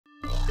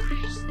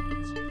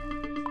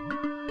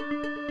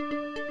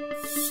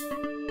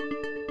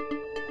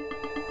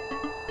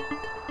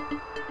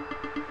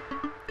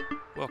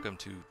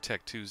to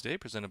Tech Tuesday,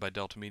 presented by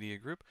Delta Media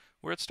Group,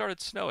 where it started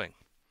snowing.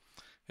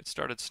 It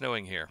started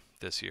snowing here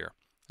this year.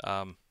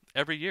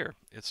 Every year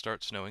it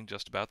starts snowing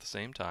just about the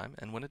same time,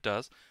 and when it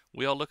does,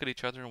 we all look at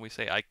each other and we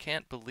say, I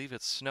can't believe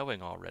it's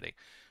snowing already,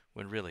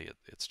 when really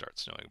it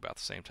starts snowing about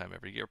the same time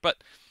every year. But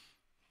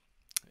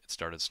it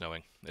started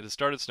snowing. It has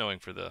started snowing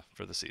for the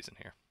season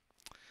here.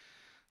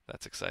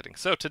 That's exciting.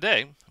 So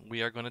today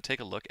we are going to take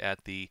a look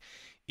at the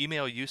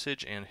email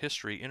usage and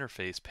history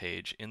interface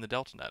page in the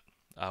DeltaNet.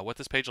 What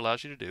this page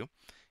allows you to do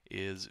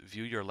is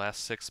view your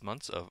last 6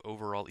 months of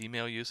overall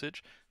email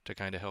usage to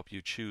kind of help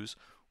you choose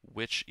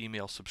which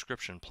email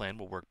subscription plan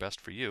will work best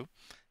for you,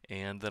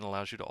 and then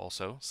allows you to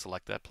also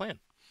select that plan.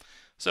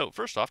 So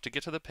first off, to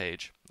get to the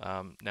page,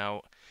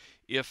 now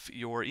if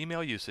your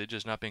email usage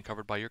is not being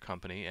covered by your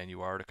company and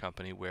you are at a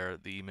company where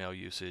the email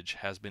usage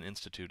has been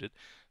instituted,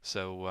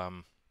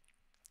 so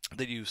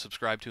that you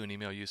subscribe to an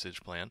email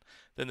usage plan,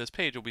 then this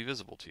page will be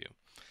visible to you.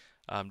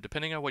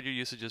 Depending on what your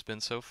usage has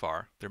been so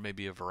far, there may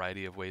be a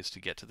variety of ways to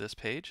get to this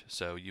page.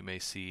 So you may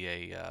see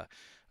a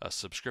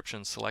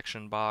subscription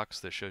selection box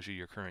that shows you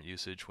your current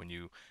usage when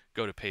you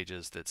go to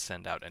pages that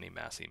send out any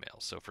mass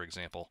emails. So for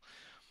example,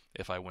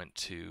 if I went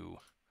to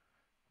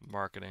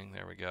marketing,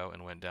 there we go,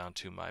 and went down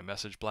to my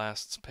message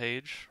blasts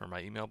page, or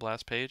my email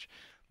blast page,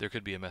 there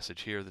could be a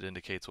message here that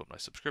indicates what my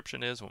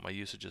subscription is, what my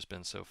usage has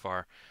been so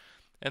far,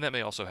 and that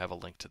may also have a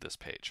link to this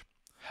page.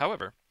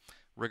 However,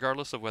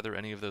 regardless of whether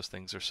any of those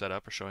things are set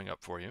up or showing up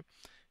for you,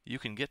 you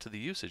can get to the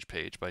usage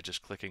page by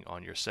just clicking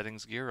on your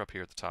settings gear up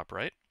here at the top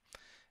right,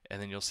 and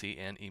then you'll see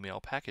an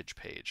email package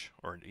page,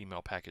 or an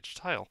email package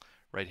tile,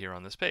 right here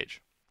on this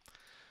page.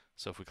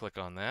 So if we click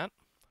on that,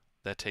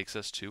 that takes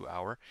us to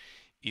our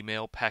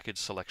email package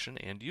selection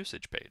and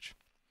usage page.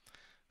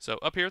 So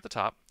up here at the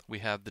top, we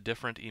have the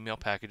different email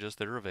packages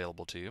that are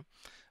available to you.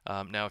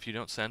 Now if you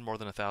don't send more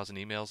than 1,000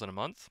 emails in a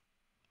month,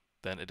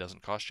 then it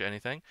doesn't cost you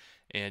anything,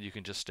 and you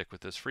can just stick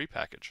with this free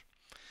package.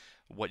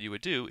 What you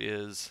would do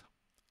is,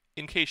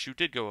 in case you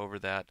did go over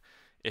that,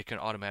 it can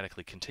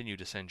automatically continue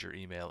to send your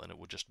email, and it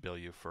will just bill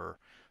you for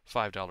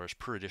 $5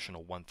 per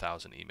additional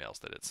 1,000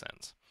 emails that it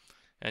sends.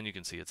 And you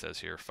can see it says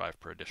here $5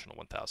 per additional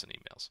 1,000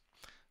 emails.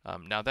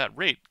 Now that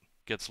rate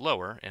gets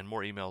lower, and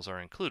more emails are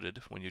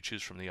included when you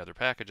choose from the other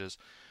packages,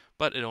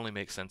 but it only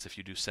makes sense if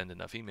you do send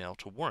enough email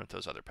to warrant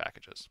those other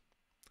packages.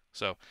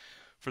 So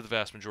for the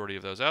vast majority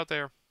of those out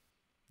there,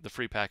 the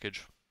free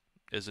package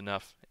is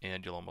enough,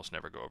 and you'll almost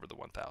never go over the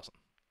 1,000.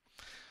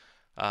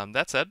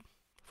 That said,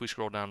 if we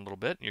scroll down a little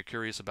bit and you're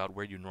curious about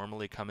where you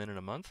normally come in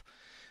a month,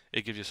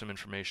 it gives you some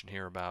information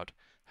here about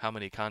how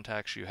many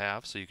contacts you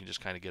have, so you can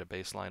just kind of get a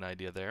baseline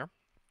idea there.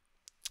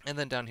 And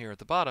then down here at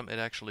the bottom, it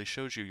actually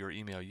shows you your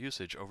email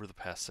usage over the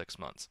past 6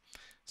 months.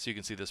 So you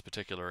can see this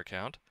particular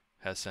account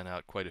has sent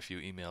out quite a few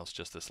emails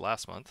just this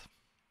last month,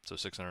 so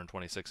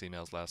 626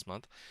 emails last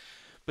month.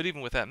 But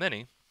even with that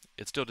many,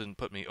 it still didn't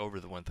put me over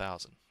the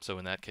 1,000. So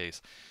in that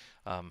case,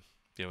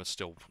 it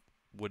still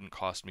wouldn't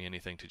cost me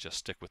anything to just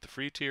stick with the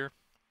free tier,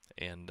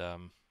 and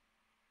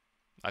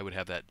I would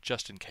have that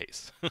just in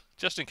case,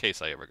 just in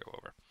case I ever go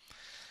over.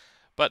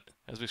 But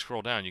as we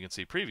scroll down, you can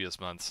see previous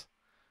months,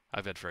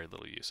 I've had very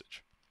little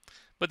usage.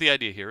 But the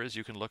idea here is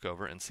you can look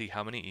over and see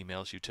how many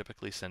emails you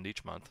typically send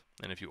each month,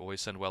 and if you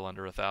always send well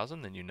under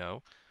 1,000, then you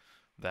know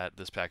that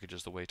this package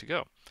is the way to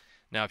go.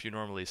 Now, if you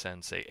normally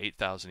send, say,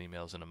 8,000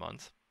 emails in a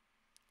month,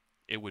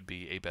 it would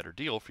be a better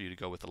deal for you to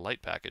go with the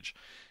light package,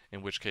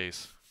 in which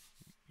case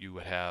you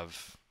would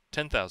have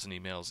 10,000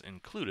 emails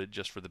included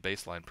just for the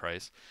baseline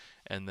price,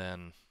 and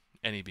then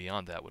any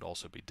beyond that would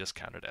also be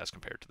discounted as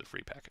compared to the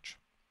free package.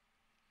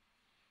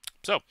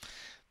 So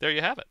there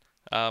you have it.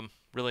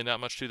 Really not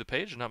much to the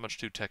page, not much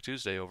to Tech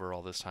Tuesday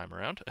overall this time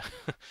around,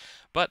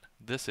 but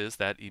this is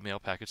that email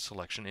package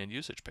selection and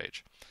usage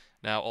page.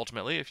 Now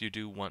ultimately, if you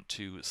do want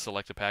to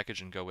select a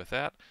package and go with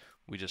that,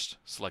 we just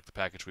select the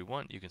package we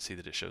want. You can see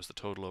that it shows the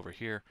total over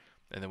here,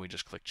 and then we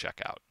just click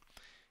checkout.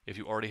 If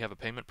you already have a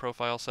payment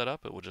profile set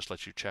up, it will just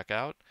let you check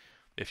out.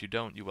 If you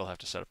don't, you will have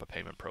to set up a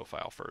payment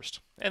profile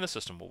first, and the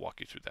system will walk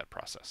you through that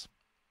process.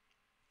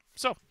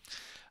 So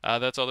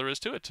that's all there is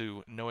to it,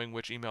 to knowing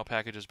which email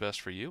package is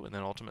best for you and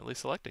then ultimately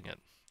selecting it.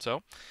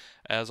 So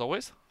as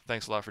always,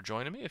 thanks a lot for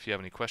joining me. If you have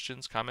any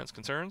questions, comments,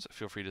 concerns,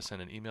 feel free to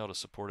send an email to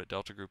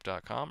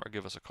support@deltagroup.com or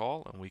give us a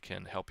call, and we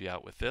can help you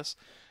out with this,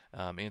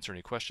 answer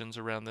any questions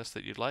around this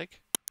that you'd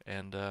like,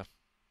 and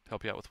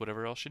help you out with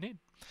whatever else you need.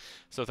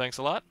 So thanks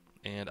a lot,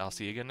 and I'll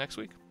see you again next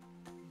week.